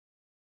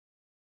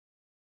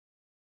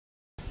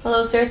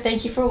Hello, sir.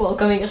 Thank you for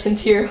welcoming us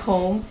into your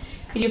home.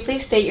 Could you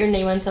please state your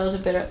name and tell us a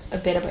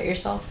bit about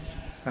yourself?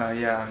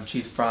 Yeah, I'm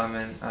Chief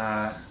Bromden.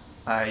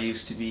 I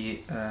used to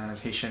be a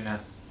patient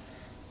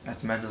at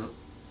the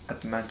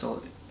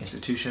mental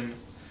institution.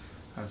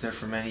 I was there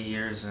for many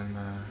years, and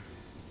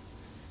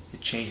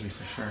it changed me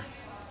for sure.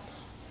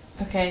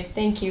 Okay,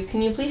 thank you.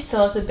 Can you please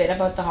tell us a bit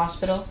about the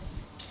hospital?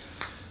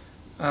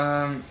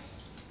 Well,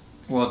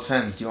 it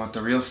depends. Do you want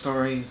the real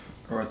story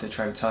or what they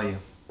try to tell you?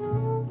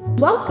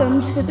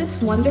 Welcome to this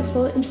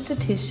wonderful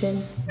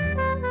institution.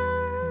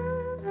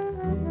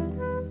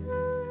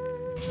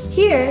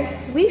 Here,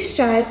 we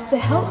strive to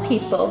help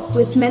people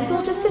with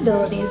mental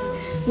disabilities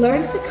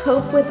learn to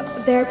cope with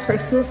their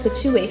personal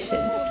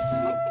situations.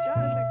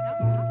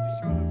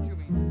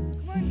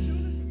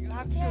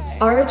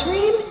 Our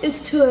dream is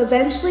to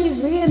eventually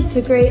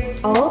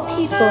reintegrate all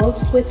people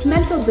with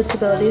mental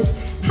disabilities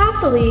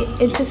happily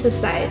into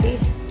society.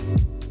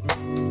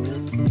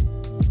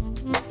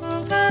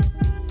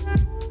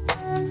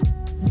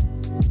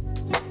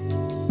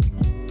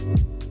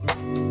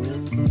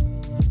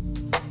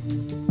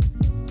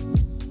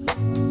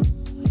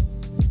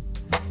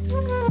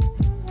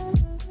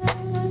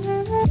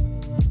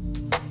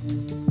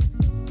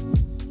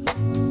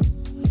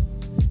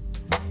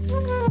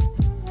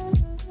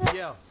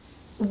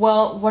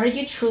 Well, what did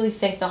you truly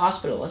think the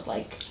hospital was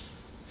like?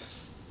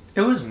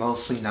 It was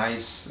mostly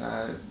nice,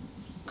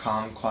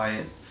 calm,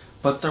 quiet,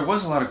 but there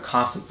was a lot of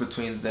conflict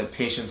between the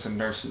patients and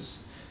nurses.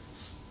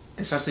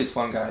 Especially this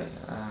one guy,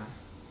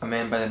 a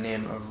man by the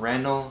name of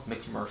Randall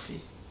McMurphy.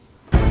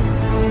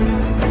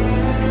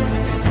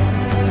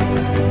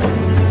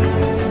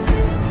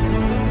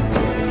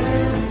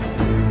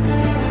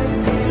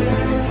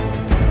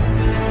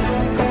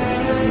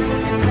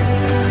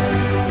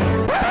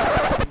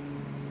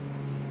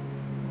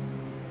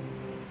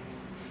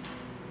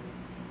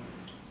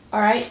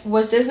 Alright,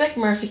 was this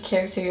McMurphy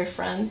character your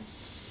friend?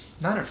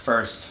 Not at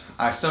first.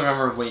 I still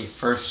remember when he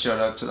first showed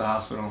up to the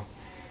hospital.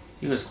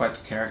 He was quite the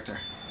character.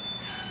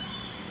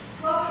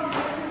 Welcome to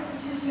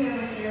this institution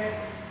over here.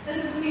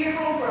 This is going to be your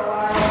home for a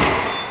while.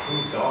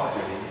 Whose dogs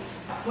are these?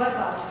 What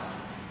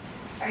dogs?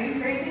 Are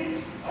you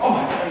crazy? Oh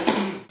my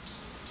God.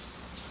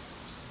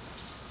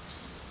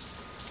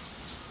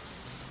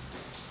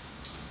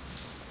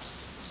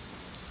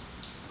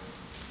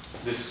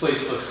 This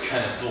place looks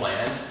kind of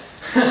bland.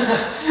 What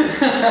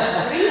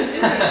are you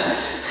doing?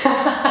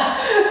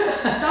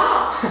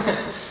 Stop!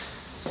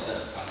 So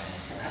funny.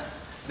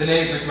 The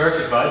name's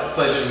McMurphy, bud.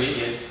 Pleasure to meet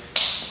you.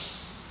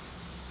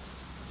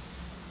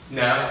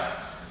 No?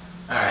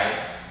 Alright.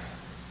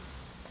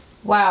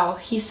 Wow,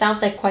 he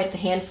sounds like quite the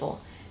handful.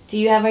 Do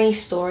you have any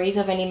stories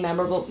of any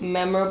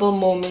memorable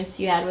moments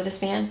you had with this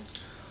man?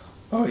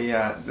 Oh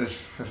yeah, this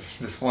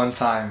one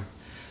time,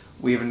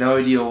 we have no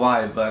idea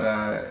why,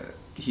 but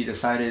he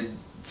decided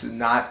to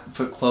not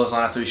put clothes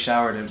on after he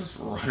showered and just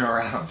run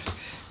around.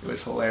 It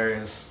was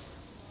hilarious.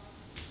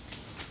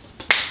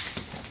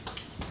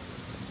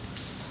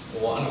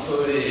 One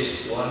foot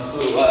east, one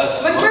foot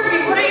west.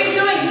 McMurphy, what are you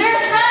doing?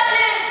 Nurse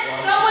Bromden!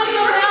 Somebody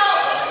come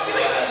help!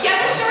 Get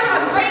the shirt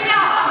on right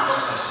now!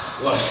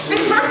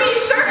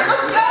 McMurphy's shirt,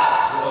 let's go!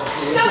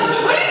 No,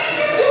 what do you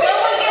think you're doing?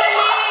 Someone get a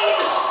knee!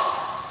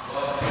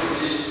 One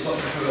foot east, one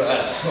foot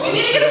west. You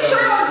need to get a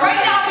shirt on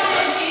right now,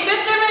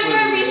 Mr.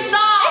 McMurphy,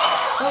 stop!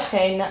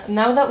 Okay,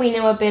 now that we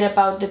know a bit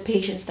about the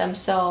patients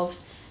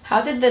themselves,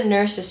 how did the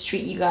nurses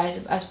treat you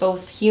guys as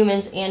both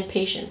humans and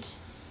patients?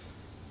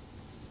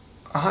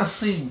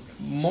 Honestly,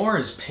 more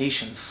as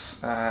patients.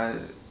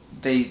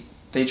 They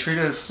treat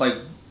us like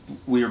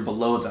we are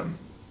below them,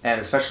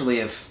 and especially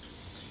if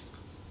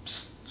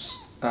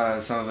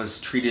some of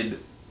us treated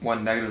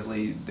one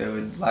negatively, they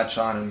would latch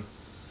on, and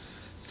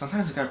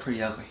sometimes it got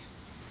pretty ugly.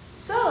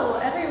 So,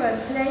 everyone,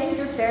 today in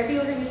group therapy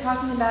we're going to be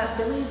talking about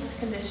Billy's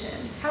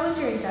condition. How is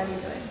your anxiety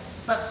doing?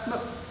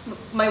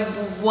 My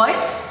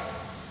what?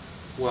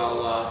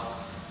 Well,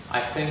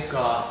 I think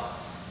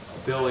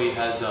Billy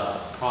has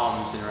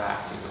problems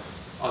interacting with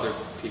other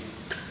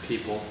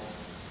people.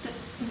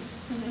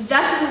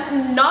 That's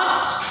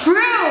not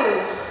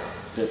true!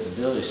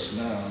 Billy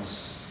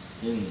smells.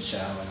 He didn't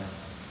shower.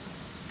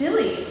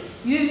 Billy,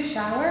 you didn't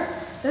shower?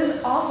 That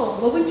is awful.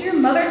 What would your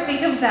mother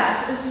think of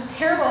that? This is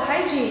terrible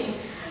hygiene.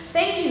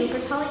 Thank you for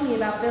telling me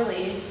about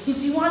Billy. Do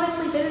you want to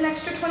sleep in an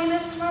extra 20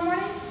 minutes tomorrow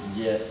morning?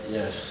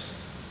 Yes.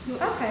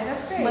 Okay,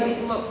 that's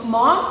great.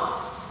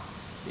 Mom?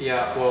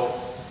 Yeah,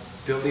 well,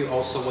 Billy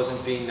also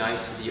wasn't being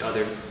nice to the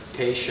other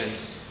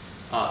patients.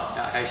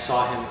 I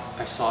saw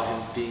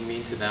him being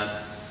mean to them.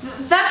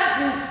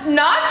 That's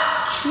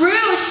not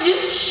true!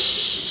 Just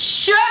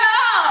shut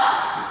up!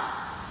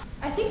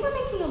 I think we're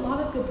making a lot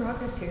of good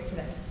progress here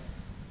today.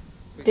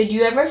 Did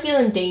you ever feel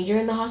in danger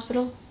in the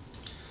hospital?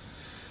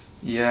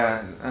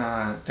 Yeah,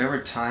 there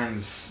were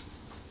times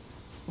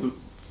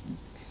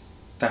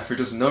that for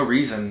just no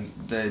reason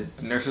the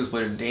nurses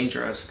would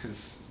endanger us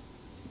because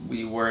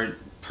we weren't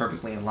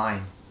perfectly in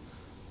line.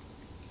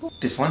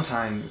 This one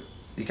time,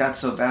 it got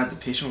so bad the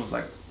patient was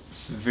like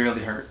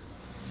severely hurt.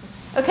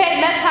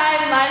 Okay, med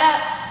time, line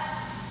up.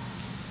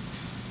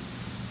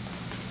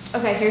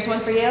 Okay, here's one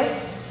for you.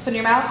 Put in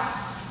your mouth.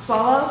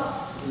 Swallow.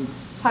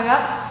 Tongue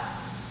up.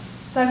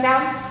 Tongue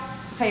down.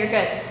 Okay, you're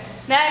good.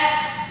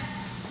 Next.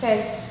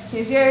 Okay,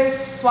 here's yours.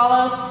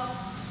 Swallow.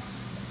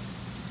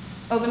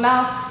 Open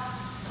mouth.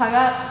 Tongue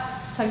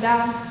up. Tongue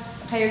down.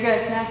 Okay, you're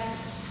good. Next.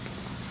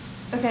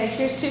 Okay,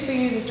 here's 2 for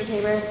you, Mr.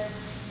 Tabor.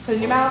 Put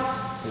in your mouth.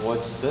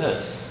 What's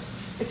this?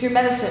 It's your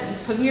medicine.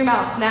 Put in your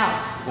mouth now.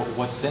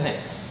 What's in it?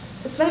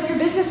 It's none of your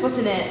business what's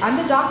in it. I'm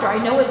the doctor. I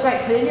know what's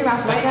right. Put it in your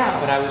mouth right now.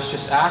 But I was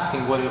just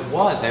asking what it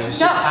was. I was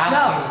No, just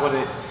asking what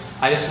it.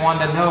 I just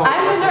wanted to know.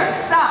 I'm the nurse.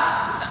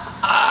 Stop.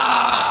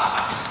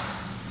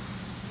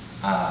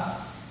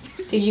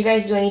 Did you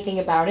guys do anything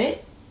about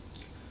it?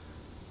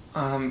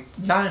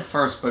 Not at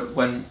first, but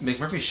when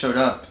McMurphy showed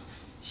up,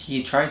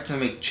 he tried to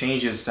make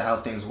changes to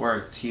how things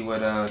worked. He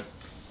would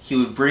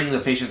bring the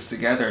patients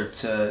together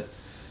to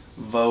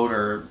vote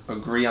or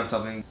agree on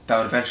something that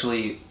would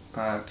eventually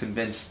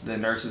convince the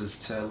nurses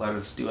to let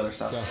us do other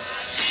stuff.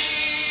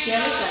 Do you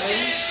have a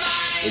 7?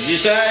 What'd you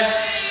say?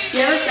 Do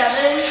you have a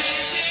 7?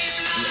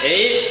 An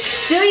 8?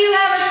 Do you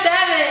have a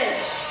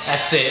 7?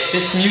 That's it.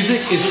 This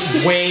music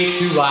is way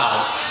too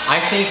loud. I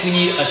think we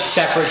need a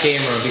separate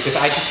game room because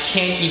I just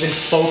can't even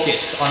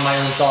focus on my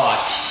own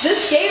thoughts.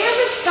 This game room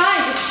is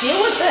fine. Just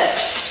deal with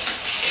this.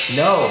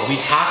 No, we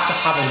have to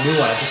have a new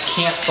one. I just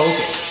can't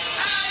focus.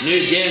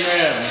 New game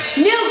room.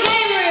 New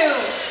game room!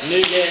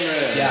 New game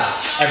room. Yeah,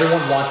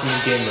 everyone wants a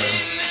new game room.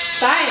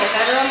 Fine. If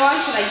everyone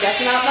wants it, I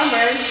guess I'm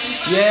outnumbered.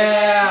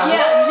 Yeah!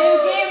 Yeah, new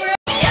game room!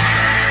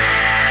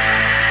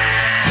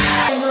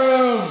 Game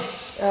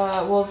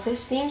room! Well, this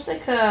seems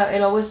like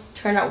it always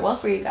turned out well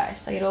for you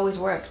guys. Like it always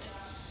worked.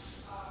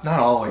 Not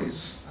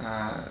always.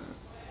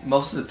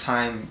 Most of the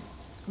time,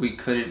 we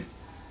couldn't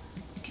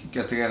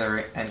get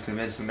together and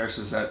convince the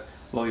nurses that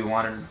what we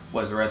wanted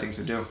was the right thing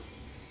to do.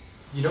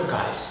 You know,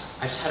 guys,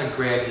 I just had a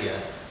great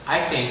idea.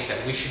 I think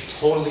that we should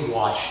totally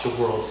watch the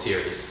World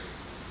Series.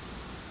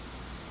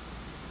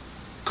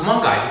 Come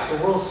on, guys, it's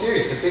the World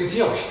Series. It's a big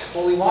deal. We should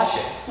totally watch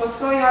it. What's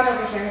going on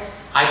over here?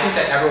 I think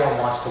that everyone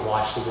wants to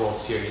watch the World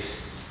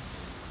Series.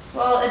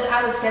 Well, it's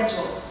out of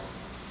schedule.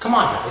 Come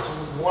on, guys.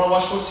 We want to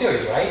watch the World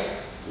Series, right?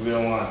 We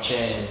don't want to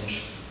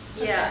change.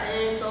 Yeah,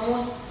 and it's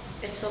almost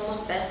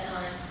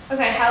bedtime.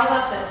 Okay, how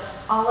about this?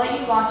 I'll let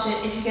you watch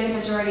it if you get a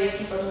majority of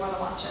people who want to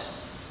watch it.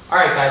 All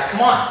right, guys,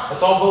 come on.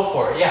 Let's all vote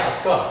for it. Yeah,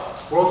 let's go.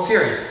 World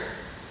Series.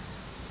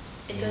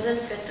 It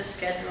doesn't fit the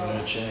schedule.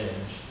 No change.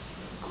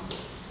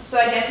 So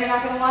I guess you're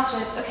not going to watch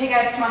it. Okay,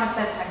 guys, come on, it's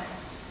bedtime.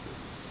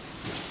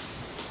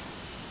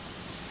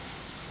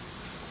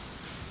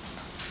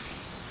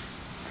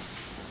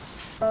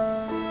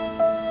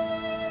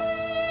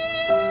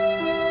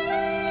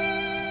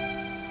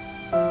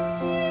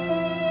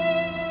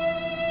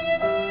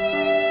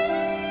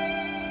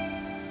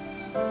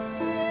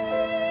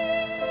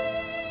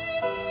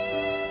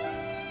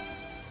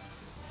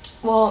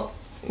 Well,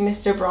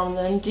 Mr.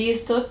 Bromden, do you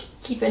still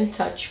keep in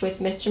touch with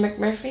Mr.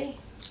 McMurphy?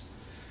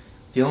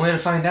 The only way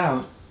to find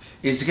out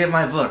is to get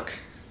my book,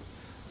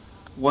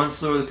 One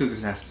Flew Over the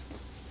Cuckoo's Nest.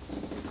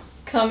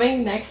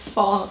 Coming next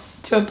fall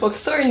to a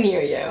bookstore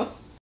near you.